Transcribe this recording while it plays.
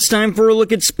It's time for a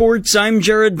look at sports. I'm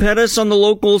Jared Pettis. On the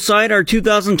local side, our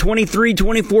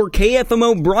 2023-24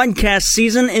 KFMO broadcast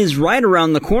season is right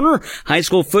around the corner. High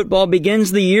school football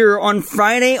begins the year on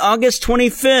Friday, August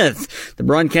 25th. The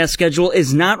broadcast schedule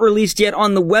is not released yet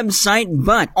on the website,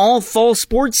 but all fall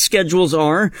sports schedules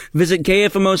are. Visit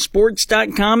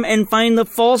KFMOsports.com and find the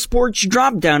fall sports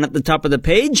drop-down at the top of the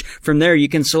page. From there, you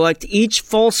can select each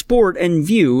fall sport and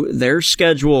view their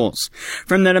schedules.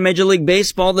 From that, Major League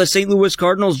Baseball, the St. Louis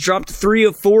Cardinals dropped 3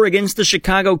 of 4 against the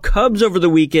Chicago Cubs over the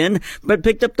weekend, but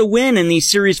picked up the win in the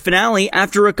series finale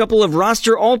after a couple of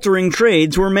roster-altering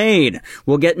trades were made.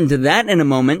 We'll get into that in a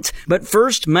moment, but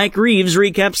first, Mike Reeves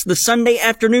recaps the Sunday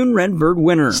afternoon Redbird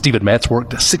winner. Steven Matz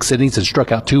worked 6 innings and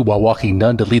struck out 2 while walking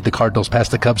none to lead the Cardinals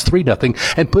past the Cubs 3-0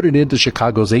 and put an end to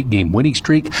Chicago's 8-game winning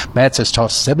streak. Matz has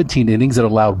tossed 17 innings and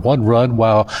allowed 1 run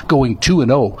while going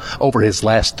 2-0 over his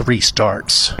last 3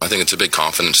 starts. I think it's a big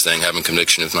confidence thing, having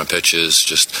conviction with my pitches,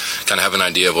 just kind of have an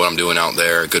idea of what I'm doing out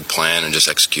there, a good plan, and just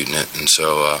executing it. And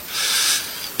so,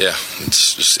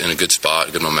 it's just in a good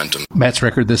spot, good momentum. Matt's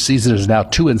record this season is now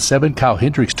 2-7. Kyle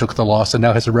Hendricks took the loss and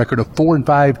now has a record of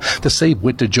 4-5. The save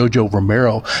went to JoJo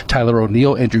Romero. Tyler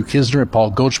O'Neill, Andrew Kisner, and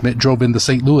Paul Goldschmidt drove in the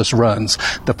St. Louis runs.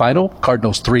 The final,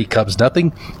 Cardinals 3, Cubs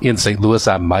 0. In St. Louis,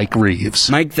 I'm Mike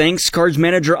Reeves. Mike thanks Cards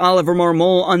manager Oliver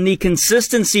Marmol on the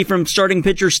consistency from starting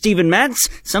pitcher Steven Matz,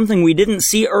 something we didn't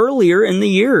see earlier in the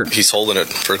year. He's holding it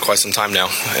for quite some time now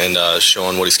and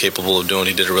showing what he's capable of doing.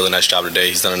 He did a really nice job today.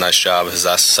 He's done a nice job his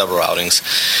last several outings,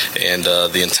 and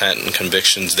the intent and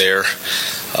convictions there.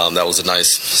 That was a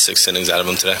nice 6 innings out of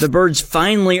him today. The Birds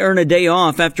finally earn a day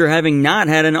off after having not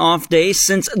had an off day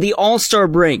since the All-Star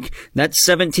break. That's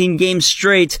 17 games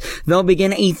straight. They'll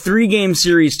begin a 3-game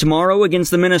series tomorrow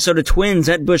against the Minnesota Twins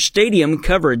at Busch Stadium.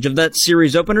 Coverage of that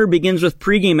series opener begins with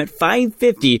pregame at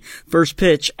 5:50, first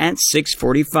pitch at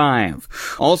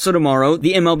 6:45. Also tomorrow,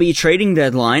 the MLB trading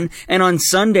deadline, and on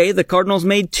Sunday, the Cardinals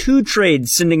made 2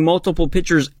 trades, sending multiple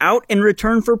pitchers out in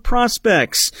return for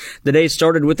prospects. The day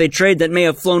started with a trade that may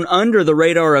have flown under the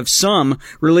radar of some.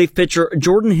 Relief pitcher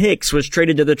Jordan Hicks was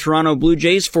traded to the Toronto Blue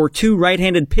Jays for 2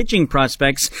 right-handed pitching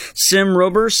prospects, Sim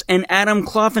Roberts and Adam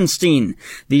Kloffenstein.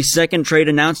 The second trade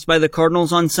announced by the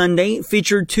Cardinals on Sunday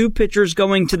featured 2 pitchers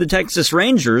going to the Texas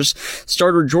Rangers,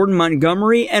 starter Jordan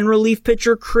Montgomery and relief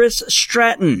pitcher Chris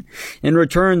Stratton. In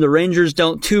return, the Rangers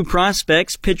dealt 2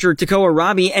 prospects, pitcher Takoa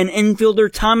Robbie and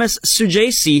infielder Thomas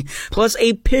Sujasi, plus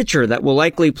a pitcher that will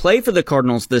likely play for the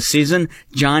Cardinals this season,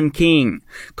 John King.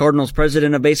 Cardinals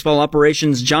president of baseball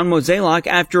operations John Mozeliak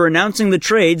after announcing the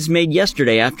trades made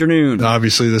yesterday afternoon.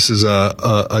 Obviously, this is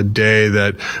a day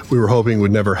that we were hoping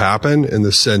would never happen in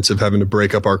the sense of having to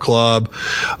break up our club,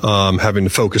 having to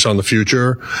focus on the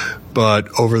future. But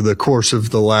over the course of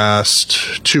the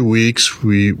last 2 weeks,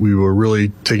 we were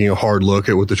really taking a hard look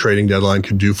at what the trading deadline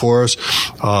could do for us.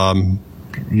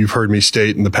 You've heard me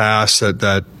state in the past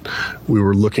that we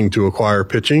were looking to acquire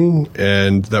pitching,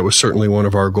 and that was certainly one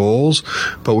of our goals,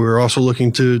 but we were also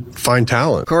looking to find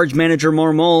talent. Cards manager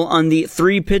Marmol on the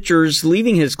 3 pitchers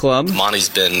leaving his club. Monty's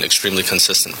been extremely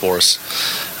consistent for us.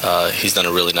 He's done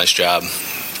a really nice job,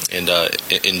 and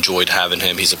enjoyed having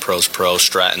him. He's a pro's pro.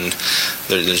 Stratton,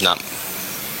 there's not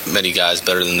many guys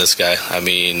better than this guy. I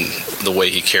mean, the way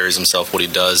he carries himself, what he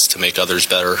does to make others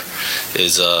better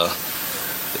is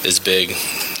big.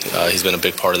 He's been a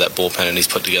big part of that bullpen, and he's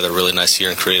put together a really nice year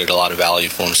and created a lot of value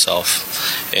for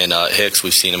himself. And Hicks,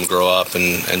 we've seen him grow up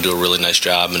and do a really nice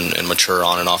job and mature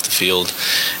on and off the field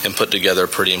and put together a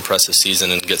pretty impressive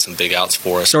season and get some big outs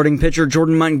for us. Starting pitcher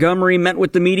Jordan Montgomery met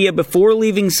with the media before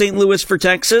leaving St. Louis for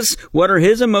Texas. What are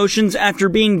his emotions after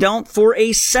being dealt for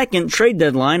a second trade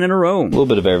deadline in a row? A little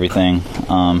bit of everything.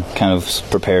 Kind of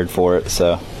prepared for it,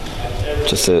 so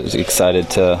just excited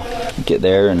to get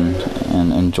there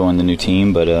and join the new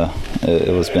team, but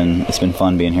it's been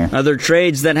fun being here. Other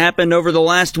trades that happened over the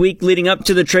last week leading up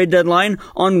to the trade deadline.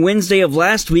 On Wednesday of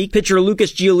last week, pitcher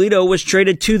Lucas Giolito was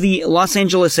traded to the Los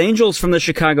Angeles Angels from the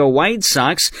Chicago White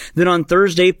Sox. Then on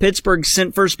Thursday, Pittsburgh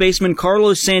sent first baseman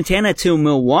Carlos Santana to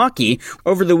Milwaukee.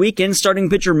 Over the weekend, starting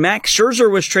pitcher Max Scherzer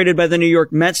was traded by the New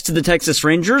York Mets to the Texas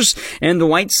Rangers, and the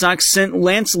White Sox sent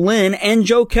Lance Lynn and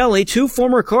Joe Kelly, 2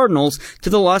 former Cardinals, to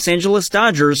the Los Angeles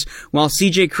Dodgers, while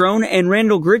C.J. Cron and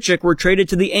Randall Grichuk were traded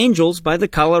to the Angels by the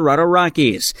Colorado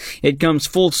Rockies. It comes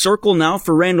full circle now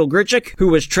for Randall Grichuk, who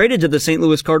was traded to the St.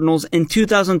 Louis Cardinals in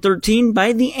 2013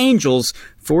 by the Angels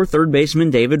for third baseman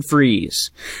David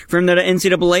Freese. From the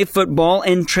NCAA football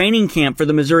and training camp for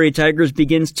the Missouri Tigers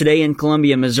begins today in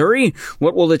Columbia, Missouri.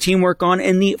 What will the team work on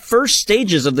in the first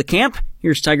stages of the camp?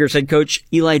 Here's Tigers head coach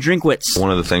Eli Drinkwitz. One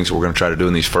of the things we're going to try to do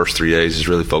in these first 3 days is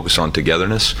really focus on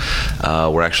togetherness.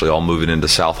 We're actually all moving into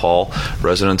South Hall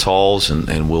residence halls,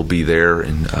 and we'll be there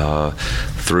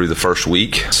through the first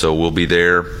week. So we'll be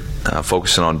there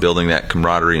focusing on building that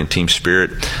camaraderie and team spirit.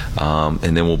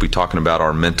 And then we'll be talking about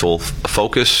our mental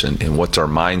focus and what's our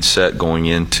mindset going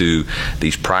into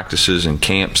these practices and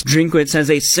camps. Drinkwitz has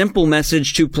a simple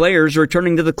message to players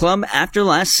returning to the club after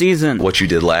last season. What you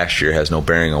did last year has no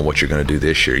bearing on what you're going to do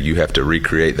this year. You have to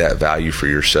recreate that value for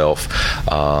yourself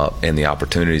and the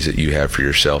opportunities that you have for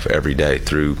yourself every day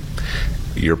through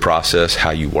your process, how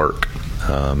you work.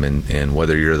 And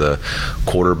whether you're the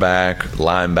quarterback,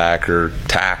 linebacker,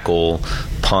 tackle,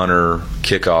 punter,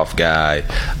 kickoff guy,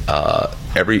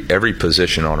 every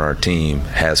position on our team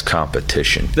has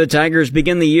competition. The Tigers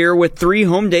begin the year with 3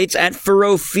 home dates at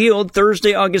Faurot Field,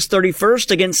 Thursday, August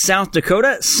 31st against South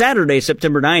Dakota, Saturday,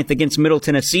 September 9th against Middle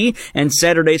Tennessee, and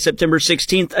Saturday, September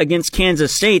 16th against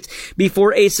Kansas State,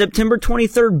 before a September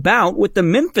 23rd bout with the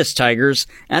Memphis Tigers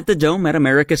at the Dome at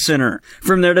America Center.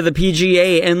 From there to the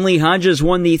PGA, and Lee Hodges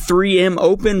won the 3M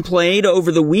Open played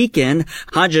over the weekend.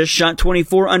 Hodges shot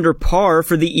 24 under par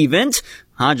for the event.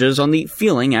 Hodges on the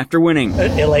feeling after winning.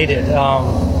 Elated. It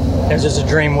was just a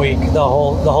dream week, the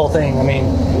whole thing. I mean,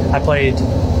 I played,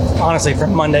 honestly,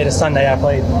 from Monday to Sunday, I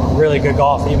played really good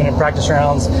golf, even in practice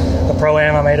rounds. The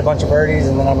Pro-Am, I made a bunch of birdies,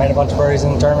 and then I made a bunch of birdies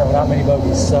in the tournament without many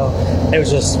bogeys. So it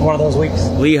was just one of those weeks.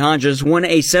 Lee Hodges won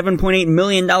a $7.8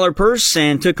 million purse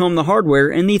and took home the hardware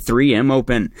in the 3M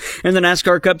Open. And the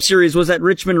NASCAR Cup Series was at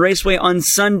Richmond Raceway on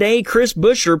Sunday. Chris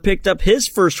Buescher picked up his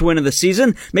first win of the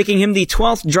season, making him the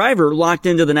 12th driver locked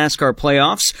into the NASCAR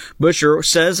playoffs. Buescher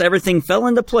says everything fell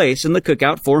into place in the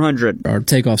Cookout 400. Our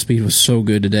takeoff speed was so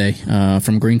good today,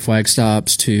 from green flag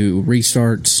stops to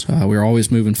restarts. We were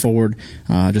always moving forward.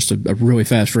 Just a really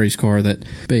fast race car that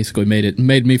basically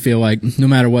made me feel like no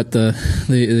matter what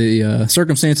the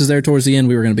circumstances there towards the end,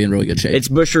 we were going to be in really good shape. It's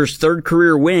Buescher's 3rd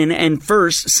career win and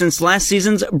first since last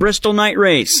season's Bristol night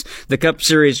race. The Cup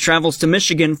Series travels to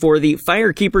Michigan for the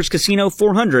Firekeepers Casino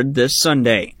 400 this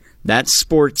Sunday. That's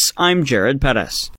sports. I'm Jared Pettis.